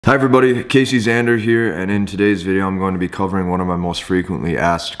Hi everybody, Casey Zander here, and in today's video I'm going to be covering one of my most frequently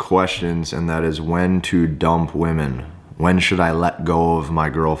asked questions, and that is when to dump women. When should I let go of my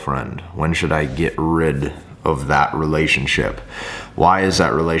girlfriend? When should I get rid of that relationship? Why is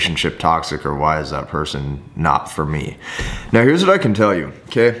that relationship toxic, or why is that person not for me? Now here's what I can tell you,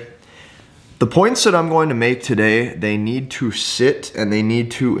 okay? The points that I'm going to make today, they need to sit and they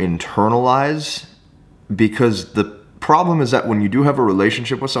need to internalize, because the problem is that when you do have a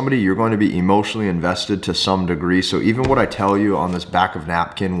relationship with somebody, you're going to be emotionally invested to some degree. So even what I tell you on this back of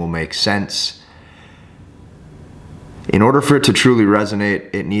napkin will make sense. In order for it to truly resonate,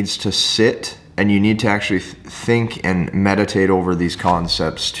 it needs to sit, and you need to actually think and meditate over these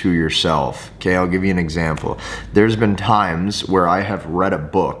concepts to yourself. Okay, I'll give you an example. There's been times where I have read a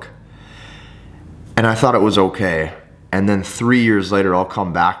book and I thought it was okay. And then 3 years later, I'll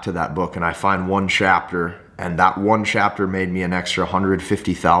come back to that book and I find one chapter, and that one chapter made me an extra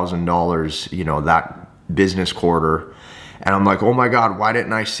 $150,000, you know, that business quarter. And I'm like, oh my God, why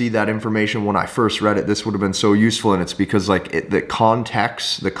didn't I see that information when I first read it? This would have been so useful. And it's because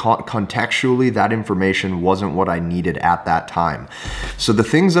contextually, that information wasn't what I needed at that time. So the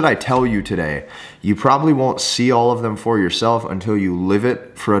things that I tell you today, you probably won't see all of them for yourself until you live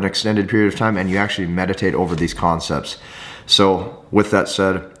it for an extended period of time and you actually meditate over these concepts. So with that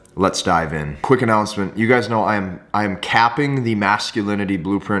said, let's dive in. Quick announcement. You guys know I am capping the Masculinity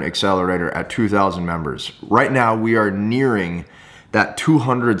Blueprint Accelerator at 2,000 members. Right now, we are nearing that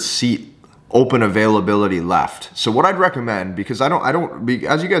 200 seat open availability left. So what I'd recommend, because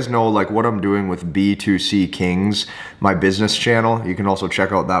as you guys know, like what I'm doing with B2C Kings, my business channel, you can also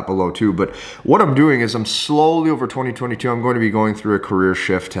check out that below too. But what I'm doing is I'm slowly over 2022, I'm going to be going through a career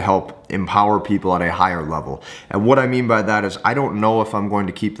shift to help empower people at a higher level. And what I mean by that is I don't know if I'm going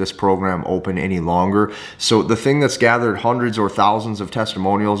to keep this program open any longer. So the thing that's gathered hundreds or thousands of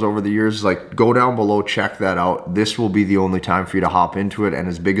testimonials over the years, like go down below, check that out. This will be the only time for you to hop into it. And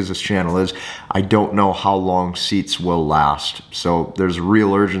as big as this channel is, I don't know how long seats will last. So there's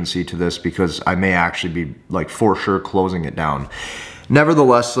real urgency to this because I may actually be like for sure closing it down.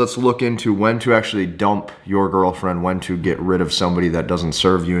 Nevertheless, let's look into when to actually dump your girlfriend, when to get rid of somebody that doesn't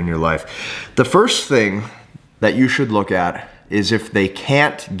serve you in your life. The first thing that you should look at is if they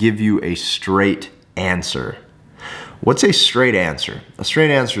can't give you a straight answer. What's a straight answer? A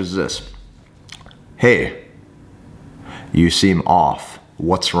straight answer is this. Hey, you seem off.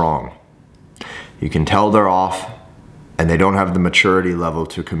 What's wrong? You can tell they're off and they don't have the maturity level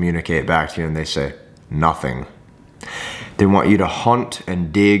to communicate back to you, and they say nothing. They want you to hunt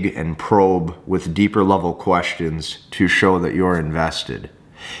and dig and probe with deeper level questions to show that you're invested.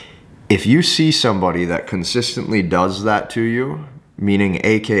 If you see somebody that consistently does that to you, meaning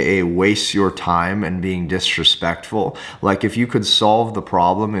AKA wastes your time and being disrespectful, like if you could solve the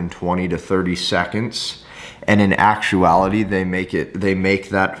problem in 20 to 30 seconds, and in actuality, they make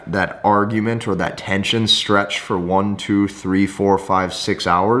that argument or that tension stretch for 1, 2, 3, 4, 5, 6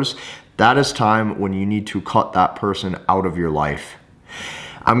 hours. That is time when you need to cut that person out of your life.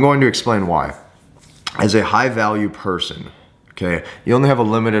 I'm going to explain why. As a high value person, okay, you only have a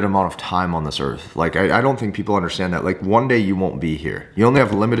limited amount of time on this earth. Like, I don't think people understand that. Like, one day you won't be here. You only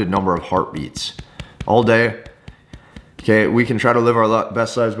have a limited number of heartbeats all day. Okay, we can try to live our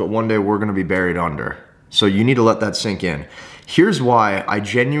best lives, but one day we're going to be buried under. So you need to let that sink in. Here's why I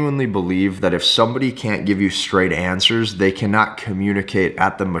genuinely believe that if somebody can't give you straight answers, they cannot communicate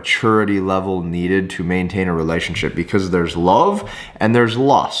at the maturity level needed to maintain a relationship, because there's love and there's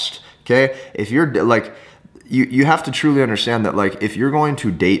lust, okay? If you're like, you have to truly understand that, like, if you're going to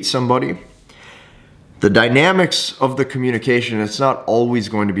date somebody, the dynamics of the communication, it's not always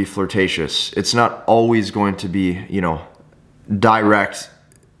going to be flirtatious. It's not always going to be, you know, direct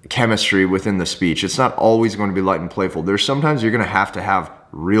chemistry within the speech. It's not always going to be light and playful. There's sometimes you're going to have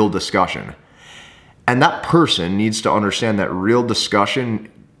real discussion. And that person needs to understand that real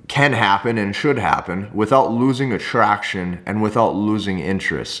discussion can happen and should happen without losing attraction and without losing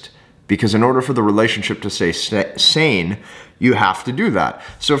interest. Because in order for the relationship to stay sane, you have to do that.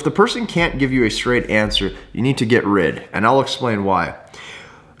 So if the person can't give you a straight answer, you need to get rid. And I'll explain why.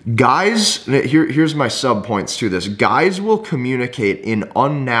 Guys, here's my sub points to this. Guys will communicate in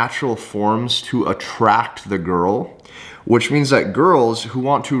unnatural forms to attract the girl, which means that girls who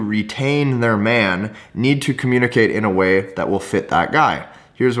want to retain their man need to communicate in a way that will fit that guy.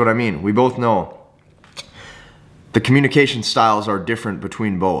 Here's what I mean. We both know the communication styles are different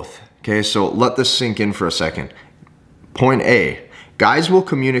between both. Okay, so let this sink in for a second. Point A, guys will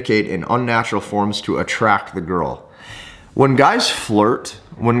communicate in unnatural forms to attract the girl. When guys flirt,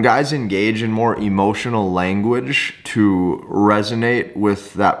 when guys engage in more emotional language to resonate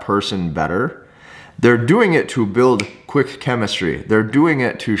with that person better, they're doing it to build quick chemistry. They're doing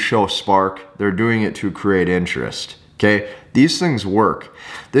it to show spark. They're doing it to create interest. Okay? These things work.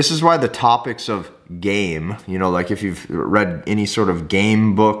 This is why the topics of game, you know, like if you've read any sort of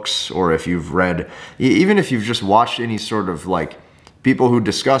game books, or if you've read, even if you've just watched any sort of like people who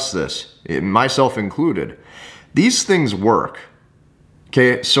discuss this, myself included, these things work.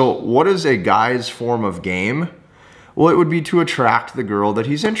 Okay, so what is a guy's form of game? Well, it would be to attract the girl that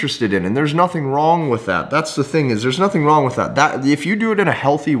he's interested in, and there's nothing wrong with that. That's the thing, is there's nothing wrong with that. That if you do it in a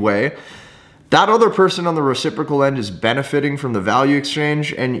healthy way, that other person on the reciprocal end is benefiting from the value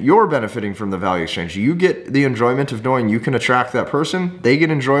exchange, and you're benefiting from the value exchange. You get the enjoyment of knowing you can attract that person. They get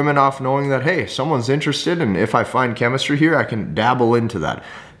enjoyment off knowing that, hey, someone's interested, and if I find chemistry here, I can dabble into that.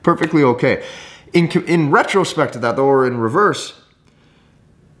 Perfectly okay. In retrospect to that, though, or in reverse,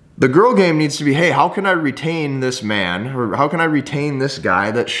 the girl game needs to be, hey, how can I retain this man, or how can I retain this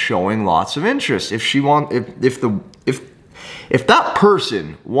guy that's showing lots of interest? If that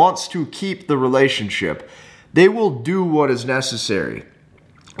person wants to keep the relationship, they will do what is necessary.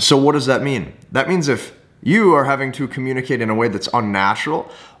 So what does that mean? That means if you are having to communicate in a way that's unnatural,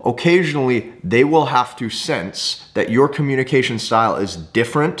 occasionally they will have to sense that your communication style is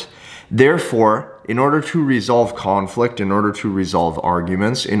different. Therefore, in order to resolve conflict, in order to resolve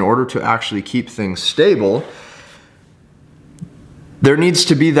arguments, in order to actually keep things stable, there needs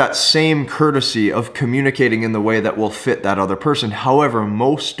to be that same courtesy of communicating in the way that will fit that other person. However,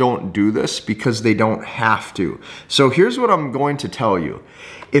 most don't do this because they don't have to. So here's what I'm going to tell you.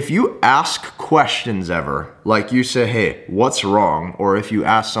 If you ask questions ever, like you say, hey, what's wrong? Or if you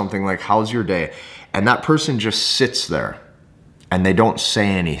ask something like, how's your day? And that person just sits there and they don't say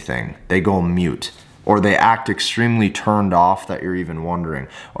anything. They go mute. Or they act extremely turned off that you're even wondering.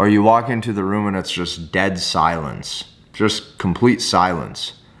 Or you walk into the room and it's just dead silence. Just complete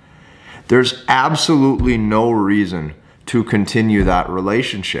silence. There's absolutely no reason to continue that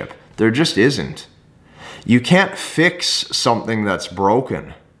relationship. There just isn't. You can't fix something that's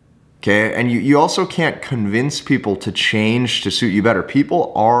broken. Okay? And you also can't convince people to change to suit you better.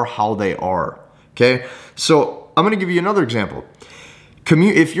 People are how they are. Okay? So I'm going to give you another example.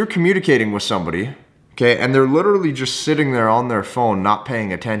 If you're communicating with somebody, okay, and they're literally just sitting there on their phone, not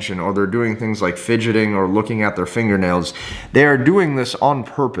paying attention, or they're doing things like fidgeting or looking at their fingernails, they are doing this on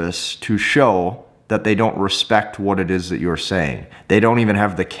purpose to show that they don't respect what it is that you're saying. They don't even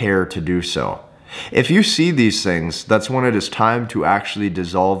have the care to do so. If you see these things, that's when it is time to actually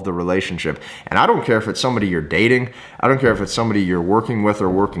dissolve the relationship. And I don't care if it's somebody you're dating, I don't care if it's somebody you're working with or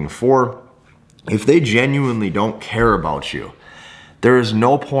working for. If they genuinely don't care about you, there is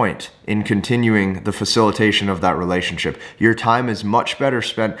no point in continuing the facilitation of that relationship. Your time is much better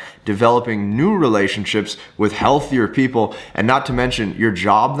spent developing new relationships with healthier people. And not to mention, your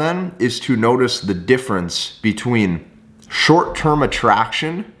job then is to notice the difference between short-term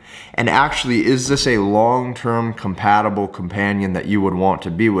attraction and actually, is this a long-term compatible companion that you would want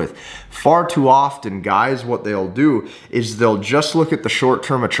to be with? Far too often, guys, what they'll do is they'll just look at the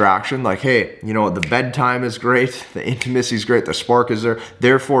short-term attraction, like, hey, you know, the bedtime is great, the intimacy is great, the spark is there.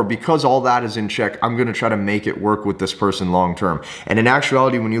 Therefore, because all that is in check, I'm going to try to make it work with this person long-term. And in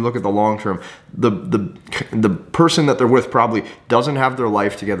actuality, when you look at the long-term, the person that they're with probably doesn't have their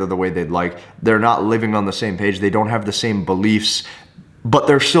life together the way they'd like. They're not living on the same page. They don't have the same beliefs. But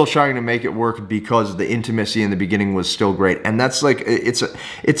they're still trying to make it work because the intimacy in the beginning was still great. And that's like, it's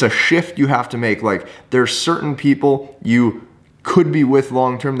a shift you have to make. Like, there's certain people you could be with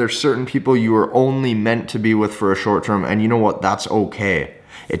long term. There's certain people you are only meant to be with for a short term. And you know what? That's okay.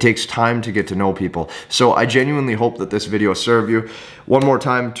 It takes time to get to know people. So I genuinely hope that this video served you. One more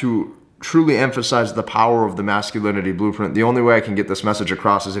time, to truly emphasize the power of the masculinity blueprint, the only way I can get this message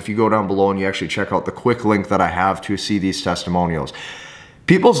across is if you go down below and you actually check out the quick link that I have to see these testimonials.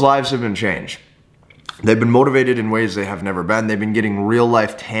 People's lives have been changed. They've been motivated in ways they have never been. They've been getting real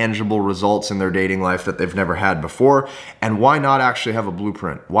life, tangible results in their dating life that they've never had before. And why not actually have a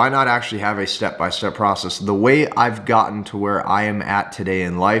blueprint? Why not actually have a step-by-step process? The way I've gotten to where I am at today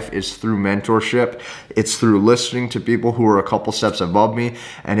in life is through mentorship. It's through listening to people who are a couple steps above me.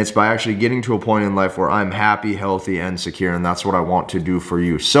 And it's by actually getting to a point in life where I'm happy, healthy, and secure. And that's what I want to do for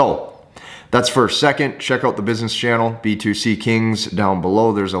you. So, That's first. Second, check out the business channel, B2C Kings, down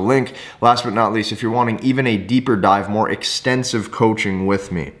below. There's a link. Last but not least, if you're wanting even a deeper dive, more extensive coaching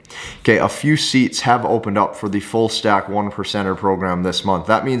with me, okay, a few seats have opened up for the full stack 1%er program this month.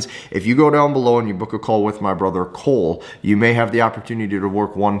 That means if you go down below and you book a call with my brother Cole, you may have the opportunity to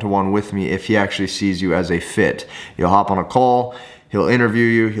work one-to-one with me if he actually sees you as a fit. You'll hop on a call. He'll interview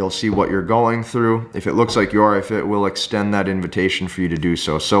you, he'll see what you're going through. If it looks like you are a fit, we'll extend that invitation for you to do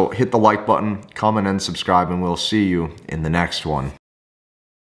so. So hit the like button, comment and subscribe, and we'll see you in the next one.